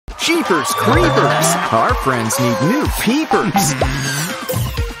Jeepers creepers! Our friends need new peepers.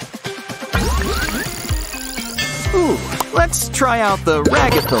 Ooh, let's try out the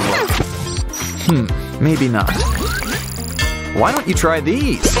Ragatha look. Maybe not. Why don't you try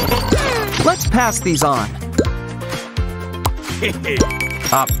these? Let's pass these on.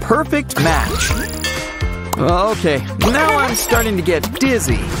 A perfect match. Okay, now I'm starting to get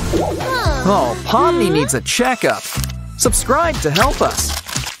dizzy. Oh, Pomni needs a checkup. Subscribe to help us.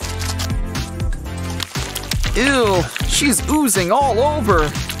 Ew, she's oozing all over.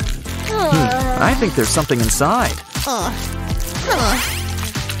 I think there's something inside.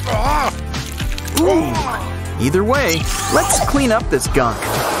 Ooh. Either way, let's clean up this gunk.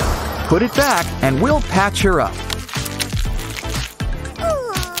 Put it back and we'll patch her up.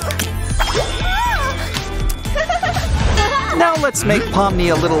 Now let's make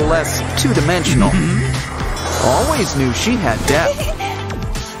Pomni a little less two-dimensional. Always knew she had depth.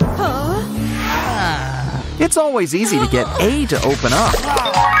 It's always easy to get A to open up.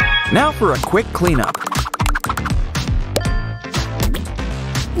 Now for a quick cleanup.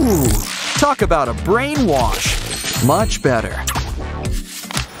 Ooh, talk about a brainwash. Much better.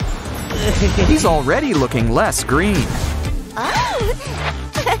 He's already looking less green.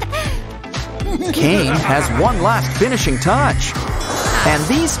 Caine has one last finishing touch. And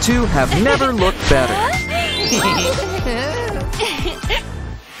these two have never looked better.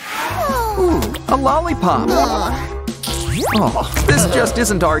 Ooh, a lollipop. Oh, this just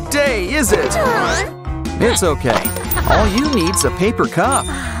isn't our day, is it? It's okay. All you need's a paper cup.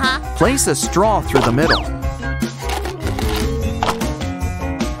 Place a straw through the middle.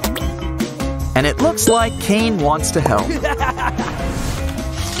 And it looks like Caine wants to help.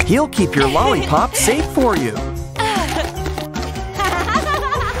 He'll keep your lollipop safe for you.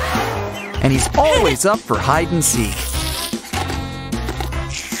 And he's always up for hide and seek.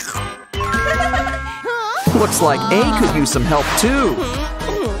 Looks like A could use some help too.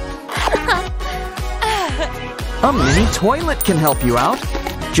 A mini toilet can help you out.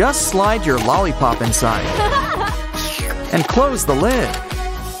 Just slide your lollipop inside. And close the lid.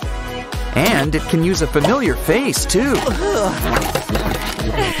 And it can use a familiar face too.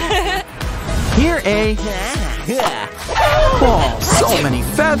 Here, A. Oh, so many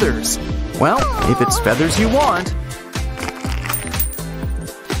feathers. Well, if it's feathers you want,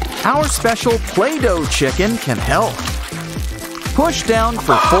 our special Play-Doh chicken can help. Push down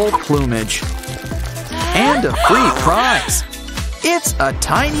for full plumage. And a free prize. It's a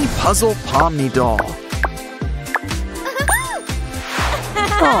tiny puzzle Pomni doll.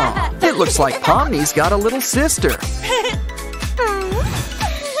 Oh, it looks like Pomni's got a little sister.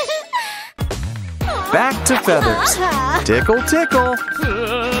 Back to feathers. Tickle, tickle.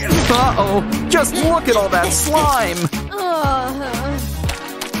 Uh-oh, just look at all that slime.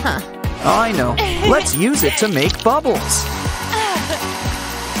 I know. Let's use it to make bubbles.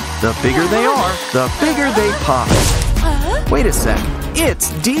 The bigger they are, the bigger they pop. Wait a sec.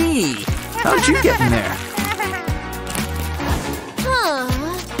 It's D. How'd you get in there?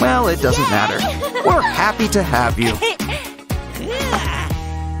 Well, it doesn't matter. We're happy to have you.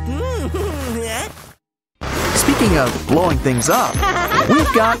 Speaking of blowing things up,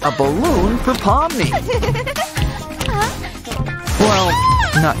 we've got a balloon for Pomni. Well,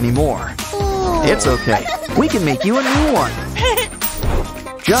 not anymore. It's okay. We can make you a new one.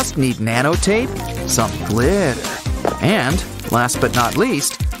 Just need nano tape, some glitter, and, last but not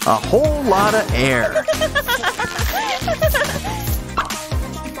least, a whole lot of air.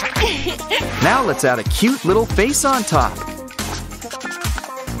 Now let's add a cute little face on top.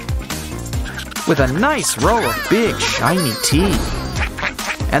 With a nice row of big shiny teeth.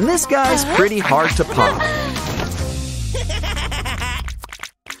 And this guy's pretty hard to pop.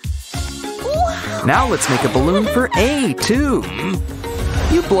 Now let's make a balloon for A too.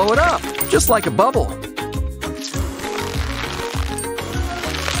 You blow it up, just like a bubble.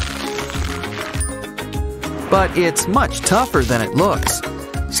 But it's much tougher than it looks.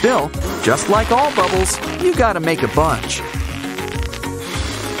 Still, just like all bubbles, you gotta make a bunch.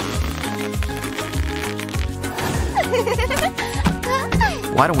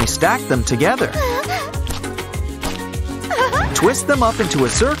 Why don't we stack them together? Twist them up into a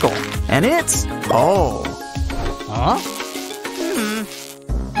circle, and it's... Oh! Huh?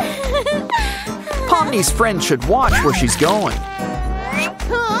 Pomni's friend should watch where she's going.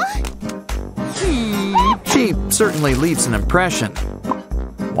 She certainly leaves an impression.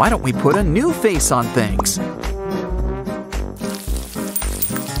 Why don't we put a new face on things?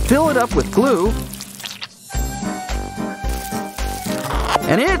 Fill it up with glue.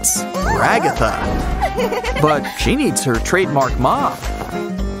 And it's Ragatha. But she needs her trademark mop.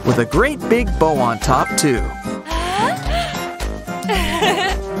 with a great big bow on top, too.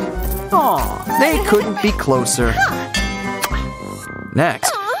 Aw, they couldn't be closer.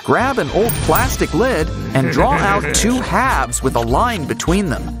 Next, grab an old plastic lid and draw out 2 halves with a line between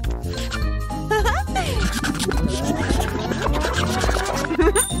them.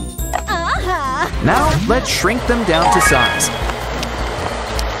 Now, let's shrink them down to size.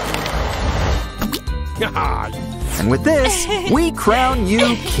 And with this, we crown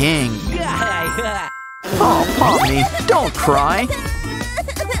you king. Oh, Pomni, don't cry.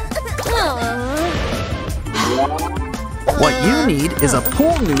 What you need is a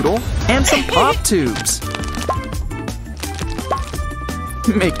pool noodle and some pop tubes.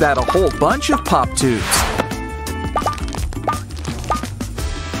 Make that a whole bunch of pop tubes.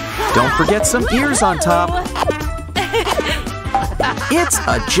 Don't forget some ears on top. It's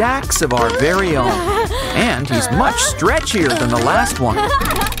a Jax of our very own, and he's much stretchier than the last one.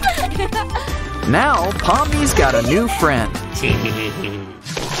 Now, Pomni's got a new friend.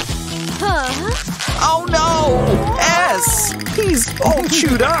 Oh no! S! He's all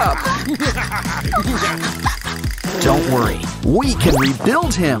chewed up! Don't worry, we can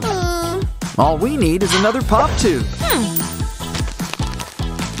rebuild him. All we need is another pop tube.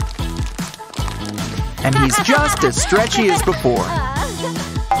 And he's just as stretchy as before.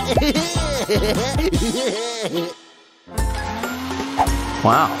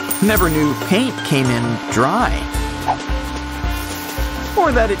 Wow, never knew paint came in dry.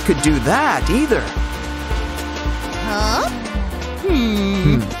 Or that it could do that either.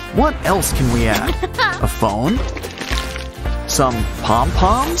 What else can we add? A phone? Some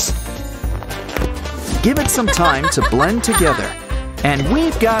pom-poms? Give it some time to blend together. And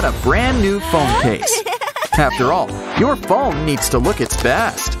we've got a brand new phone case. After all, your phone needs to look its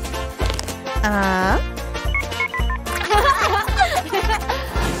best.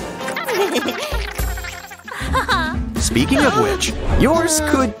 Speaking of which, yours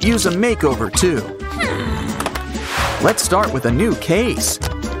could use a makeover too. Let's start with a new case.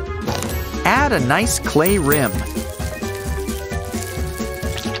 Add a nice clay rim.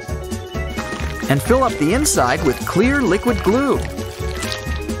 And fill up the inside with clear liquid glue.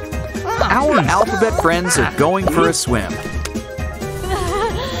 Our alphabet friends are going for a swim.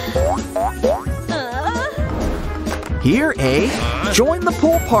 Here, A, join the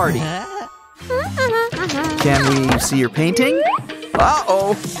pool party. Can we see your painting?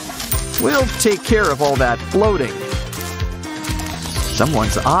 Uh-oh. We'll take care of all that floating.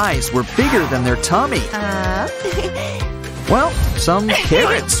 Someone's eyes were bigger than their tummy. Well, some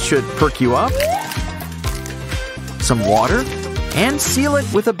carrots should perk you up. Some water, and seal it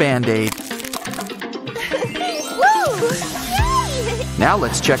with a Band-Aid. Now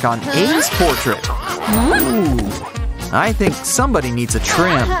let's check on A's portrait. Ooh, I think somebody needs a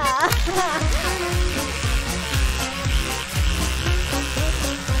trim.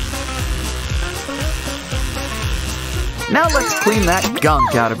 Now let's clean that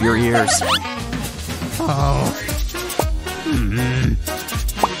gunk out of your ears.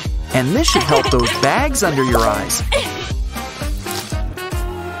 And this should help those bags under your eyes.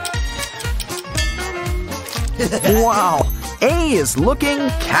 Wow, A is looking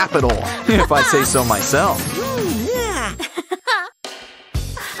capital, if I say so myself.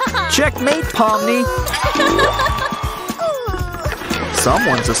 Checkmate, Pomni.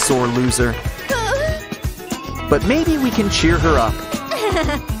 Someone's a sore loser. But maybe we can cheer her up.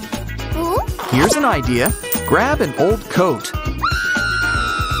 Here's an idea. Grab an old coat.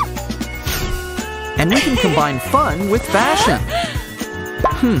 And we can combine fun with fashion.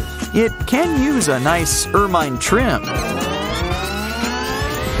 It can use a nice ermine trim.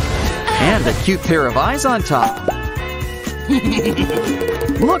 And a cute pair of eyes on top.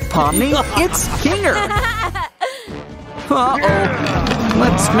 Look, Pomni, it's Kinger. Uh-oh.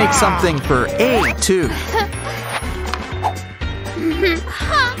 Let's make something for A, too.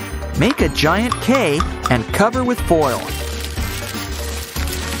 Make a giant K and cover with foil.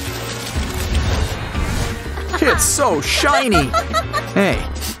 It's so shiny. Hey,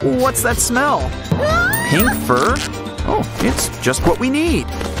 what's that smell? Pink fur? Oh, it's just what we need.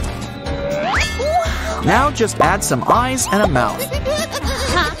 Now just add some eyes and a mouth.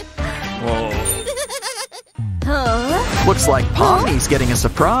 Looks like Pomni's getting a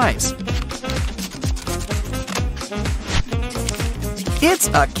surprise. It's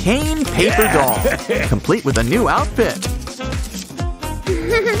a Caine paper doll, complete with a new outfit.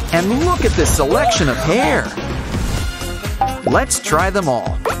 And look at this selection of hair. Let's try them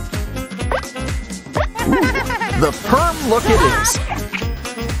all. Ooh, the perm look it is.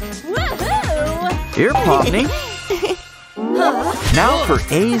 Here, Pomni. Now for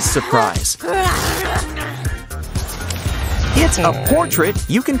A's surprise. It's a portrait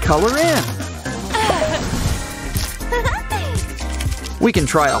you can color in. We can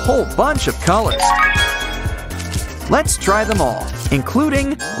try a whole bunch of colors. Let's try them all,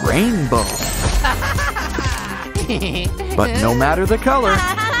 including rainbow. But no matter the color,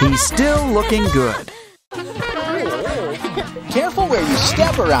 he's still looking good. Careful where you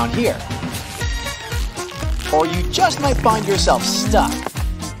step around here, or you just might find yourself stuck.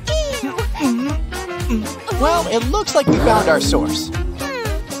 Well, it looks like we found our source.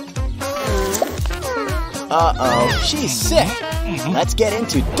 Uh-oh, she's sick. Let's get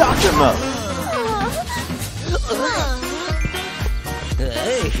into doctor mode.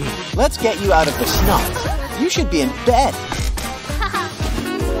 Let's get you out of the snow. You should be in bed.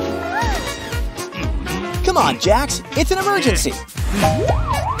 Come on, Jax. It's an emergency.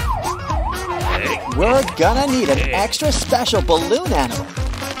 We're gonna need an extra special balloon animal.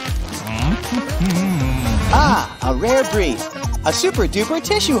 Ah, a rare breed. A super duper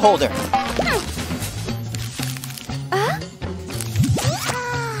tissue holder.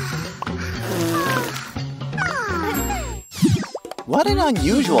 What an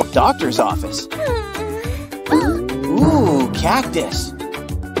unusual doctor's office. Ooh, cactus.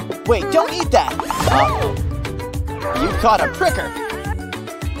 Wait, don't eat that. Uh-oh. You caught a pricker.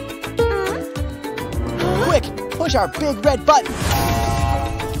 Quick, push our big red button.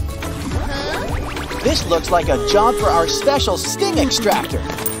 This looks like a job for our special sting extractor.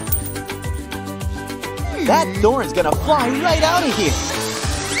 That thorn's gonna fly right out of here.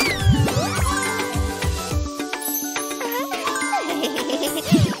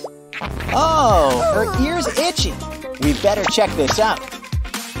 Oh, her ear's itchy. We better check this out.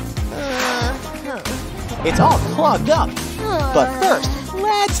 It's all clogged up. But first,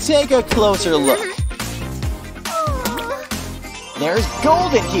 let's take a closer look. There's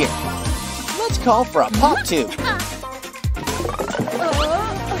gold in here. Let's call for a pop tube.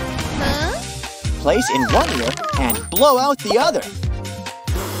 Place in one ear and blow out the other.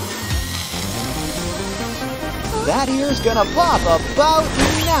 That ear's gonna pop about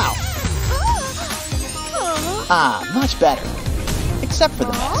now. Ah, much better. Except for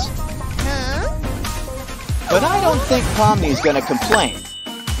the mess. But I don't think Pomni's gonna complain.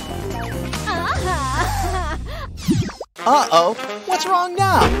 Uh-oh, what's wrong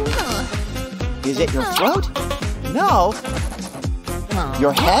now? Is it your throat? No.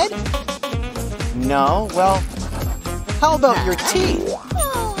 Your head? No, well, how about your teeth?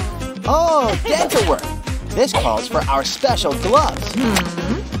 Oh, dental work. This calls for our special gloves.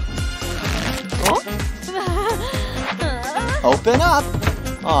 Open up.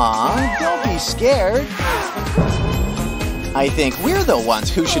 Aw, don't be scared. I think we're the ones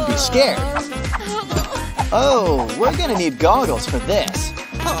who should be scared. Oh, we're gonna need goggles for this.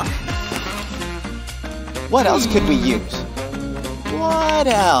 What else could we use? What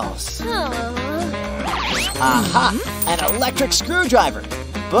else? Aha! An electric screwdriver,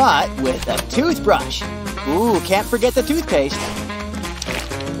 but with a toothbrush. Ooh, can't forget the toothpaste.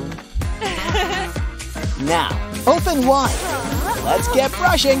 Now, open wide. Let's get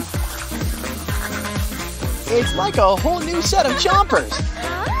brushing. It's like a whole new set of chompers.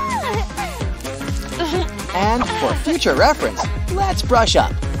 And for future reference, let's brush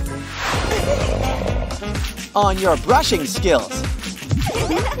up on your brushing skills.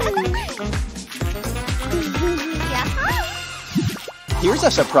 Here's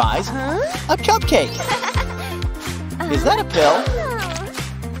a surprise. A cupcake. Is that a pill?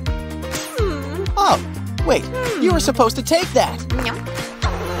 Oh, wait, you were supposed to take that.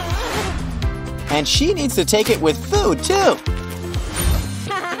 And she needs to take it with food, too.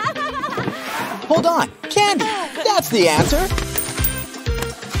 Hold on, candy. That's the answer.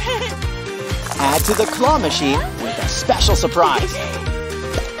 Add to the claw machine with a special surprise.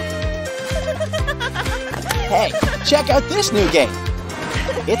 Hey, check out this new game.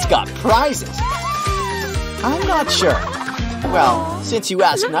 It's got prizes. I'm not sure. Well, since you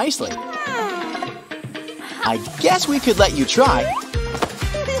asked nicely, I guess we could let you try.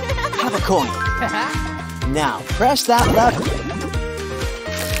 Have a coin. Now, press that lever.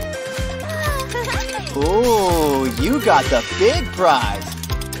 Ooh, you got the big prize.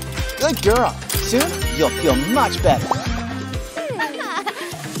 Good girl. Soon, you'll feel much better.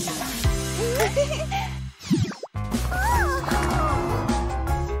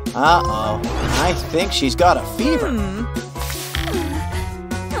 Uh-oh, I think she's got a fever.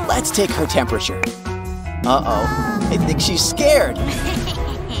 Let's take her temperature. Uh-oh, I think she's scared.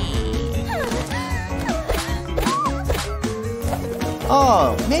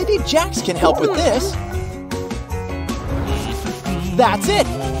 Oh, maybe Jax can help with this. That's it!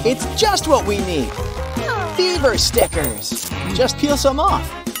 It's just what we need! Fever stickers! Just peel some off.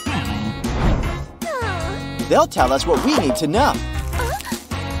 They'll tell us what we need to know.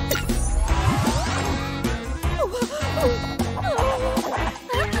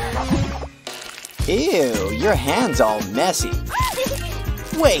 Ew, your hand's all messy.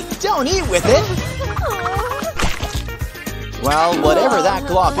 Wait, don't eat with it! Well, whatever that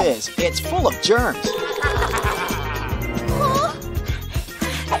glop is, it's full of germs.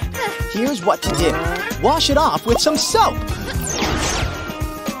 Here's what to do. Wash it off with some soap.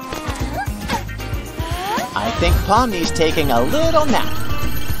 I think Pomni's taking a little nap.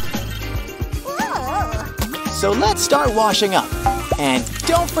 So let's start washing up. And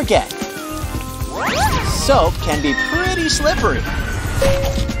don't forget, soap can be pretty slippery.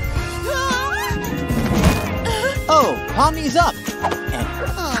 Oh, Pomni's up.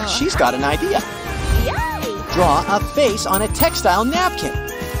 And she's got an idea. Draw a face on a textile napkin.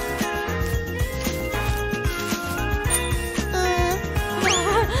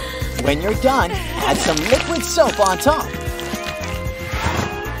 When you're done, add some liquid soap on top.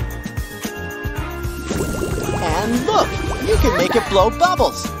 And look, you can make it blow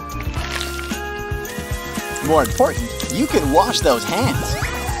bubbles. More important, you can wash those hands.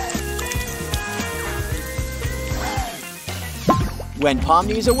 When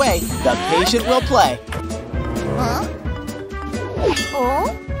Pomni's away, the patient will play.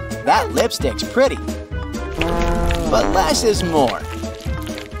 That lipstick's pretty, but less is more.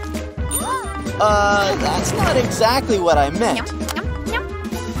 That's not exactly what I meant.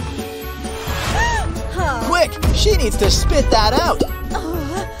 Quick, she needs to spit that out.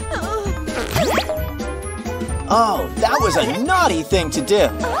 Oh, that was a naughty thing to do.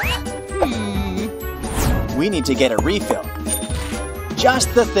 We need to get a refill.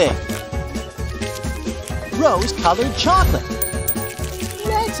 Just the thing. Rose-colored chocolate.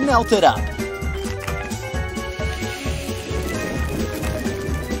 Let's melt it up.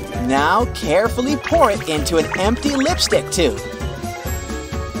 Now carefully pour it into an empty lipstick tube.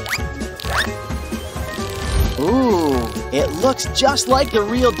 Ooh, it looks just like the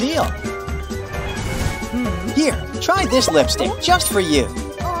real deal. Here, try this lipstick just for you.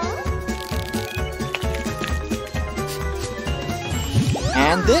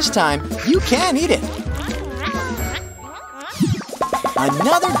 And this time, you can eat it.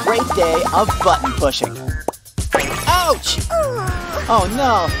 Another great day of button pushing. Ouch! Oh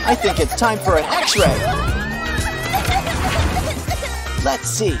no, I think it's time for an X-ray. Let's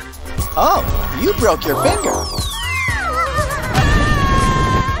see. Oh, you broke your finger.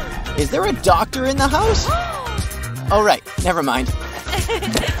 Is there a doctor in the house? Oh right, never mind.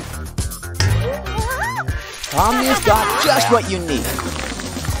 Pomni's got just what you need.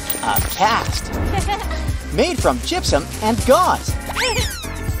 A cast. Made from gypsum and gauze.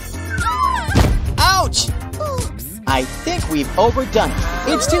 Ouch! I think we've overdone it.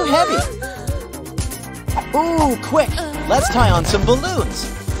 It's too heavy. Ooh, quick! Let's tie on some balloons.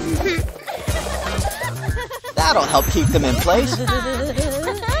 That'll help keep them in place.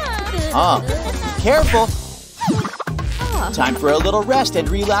 Oh, careful. Time for a little rest and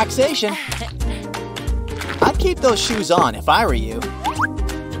relaxation. I'd keep those shoes on if I were you.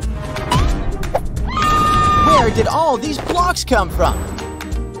 Where did all these blocks come from?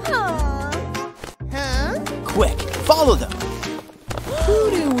 Quick, follow them. Who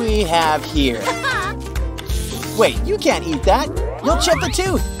do we have here? Wait, you can't eat that. You'll chip the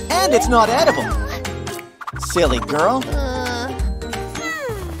tooth, and it's not edible. Silly girl.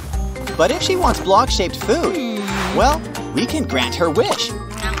 But if she wants block-shaped food, well, we can grant her wish.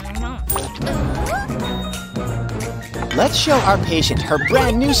 Let's show our patient her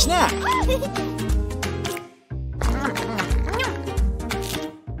brand new snack.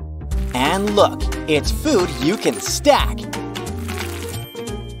 And look, it's food you can stack.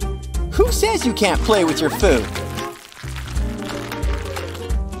 Who says you can't play with your food?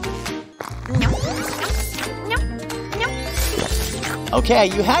 Okay,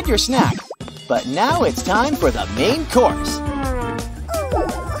 you had your snack, but now it's time for the main course.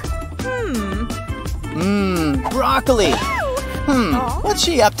 Broccoli. What's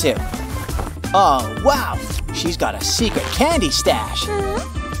she up to? Oh, wow, she's got a secret candy stash.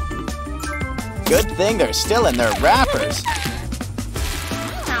 Good thing they're still in their wrappers.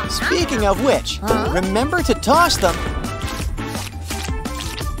 Speaking of which, remember to toss them.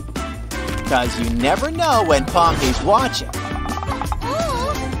 Because you never know when Pomni's watching.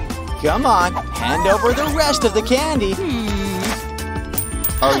 Come on, hand over the rest of the candy.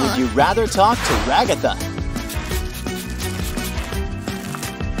 Or would you rather talk to Ragatha?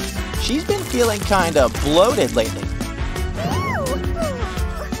 She's been feeling kinda bloated lately.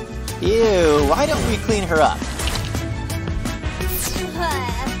 Ew, why don't we clean her up?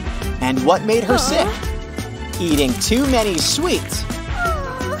 And what made her sick? Eating too many sweets.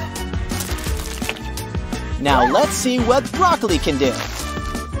 Now let's see what broccoli can do.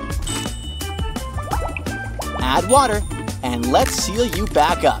 Add water, and let's seal you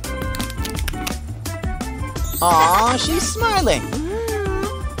back up. Aw, she's smiling.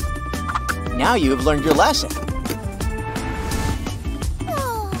 Now you've learned your lesson.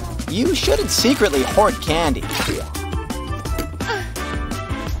 You shouldn't secretly hoard candy.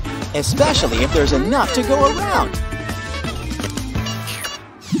 Especially if there's enough to go around.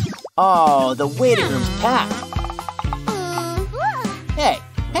 Oh, the waiting room's packed. Hey,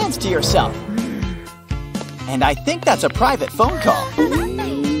 hands to yourself. And I think that's a private phone call.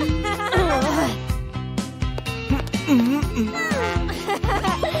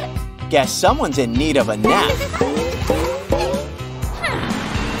 Guess someone's in need of a nap.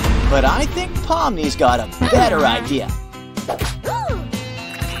 But I think Pomni's got a better idea.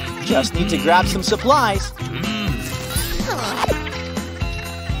 Just need to grab some supplies.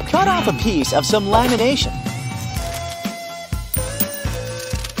 Cut off a piece of some lamination.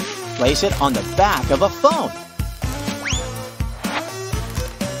 Place it on the back of a phone.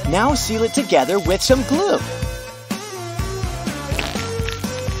 Now seal it together with some glue.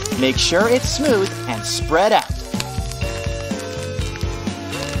 Make sure it's smooth and spread out.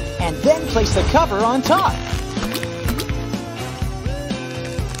 And then place the cover on top.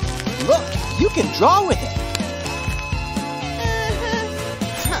 Look, you can draw with it.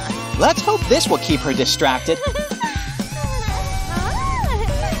 Let's hope this will keep her distracted.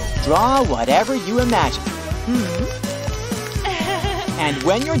 Draw whatever you imagine. And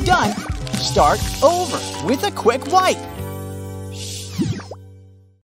when you're done, start over with a quick wipe.